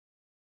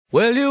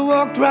Well, you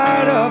walked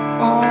right up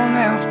on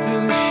after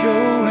the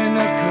show in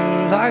a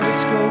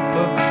kaleidoscope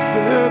of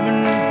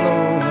bourbon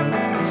blowing,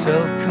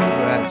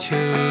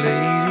 self-congratulated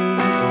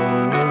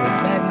order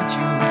of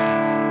magnitude.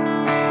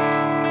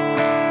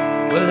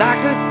 Well, I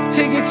could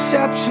take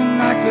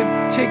exception, I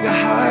could take a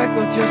hike,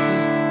 or just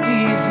as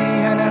easy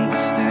an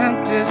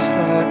instant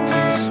dislike to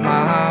a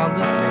smile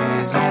that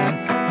lays on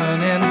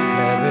an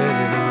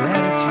uninhabited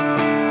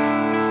latitude.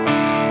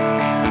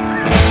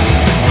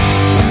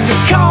 You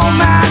call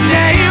my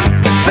name,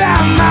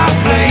 found my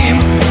flame,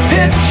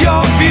 pitch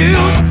your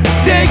views,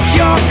 stake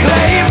your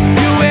claim.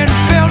 You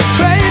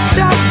infiltrate,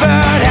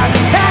 subvert, and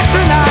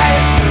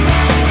patronize,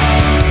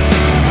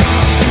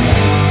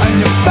 and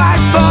you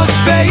fight for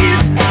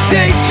space,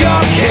 state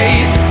your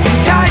case,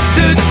 entice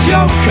a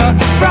joker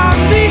from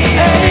the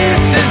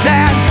aces,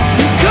 and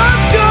you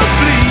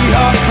comfortably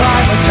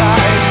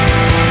acclimatize.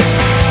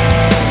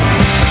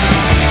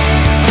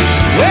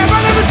 Well,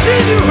 I've never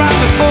seen you round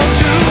before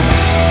too.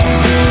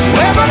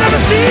 Well, I've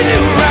never seen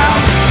you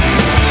round.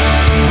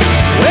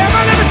 Well,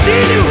 I've never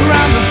seen you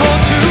round before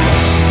too.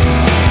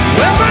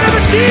 Well, I've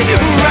never seen you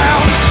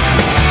round.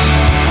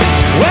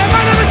 Well,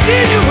 I've never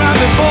seen you round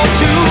before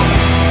too.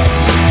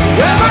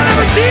 Well, I've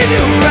never seen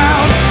you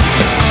round.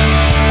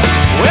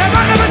 Well,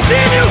 I've never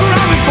seen you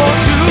round before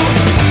too.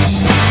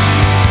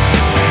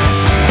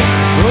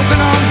 Broken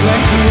arms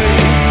length away.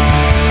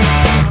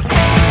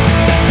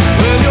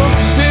 Well, you're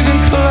big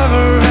and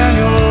clever and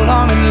you're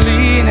long and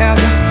lean as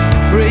a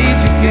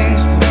rage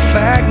against the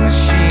fag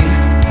machine.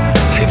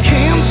 You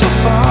came so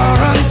far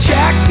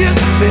unchecked,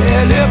 it's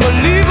barely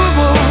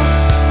believable.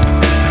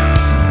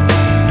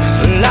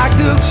 Like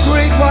the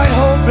great white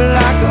hope,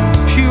 like a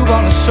pube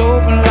on a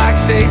soap, and like,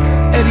 say,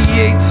 Eddie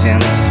Yates in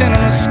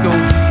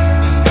Cinemascope.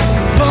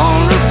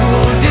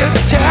 Vulnerable,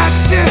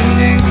 detached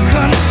and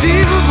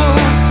inconceivable.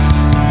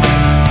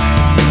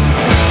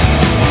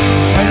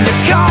 And you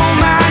call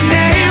my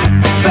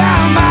name,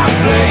 found my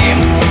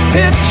flame,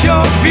 pitch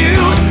your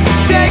views,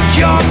 stake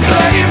your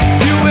claim.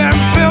 You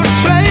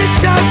infiltrate,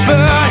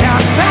 subvert,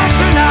 and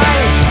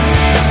patronize,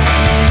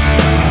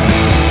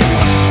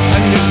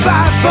 and you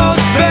fight for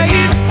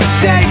space,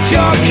 state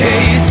your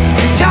case,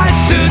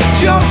 entice a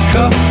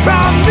joker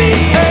from the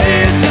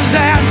aces,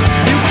 and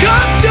you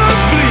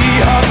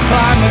comfortably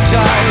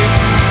acclimatize.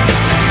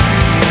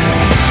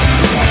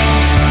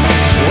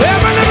 Well,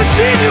 I've never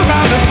seen you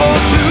round before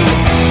too.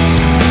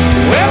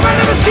 Well, I've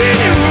never seen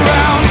you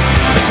round.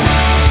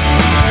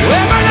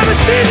 Well, I've never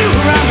seen you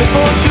round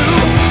before too.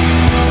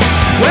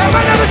 Well,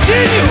 I've never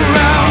seen you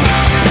round.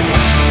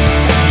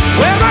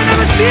 Well, I've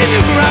never seen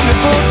you round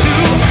before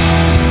too.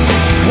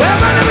 Well,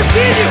 I've never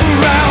seen you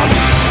round.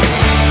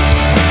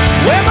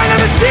 Well, I've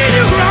never seen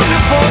you round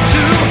before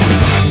too.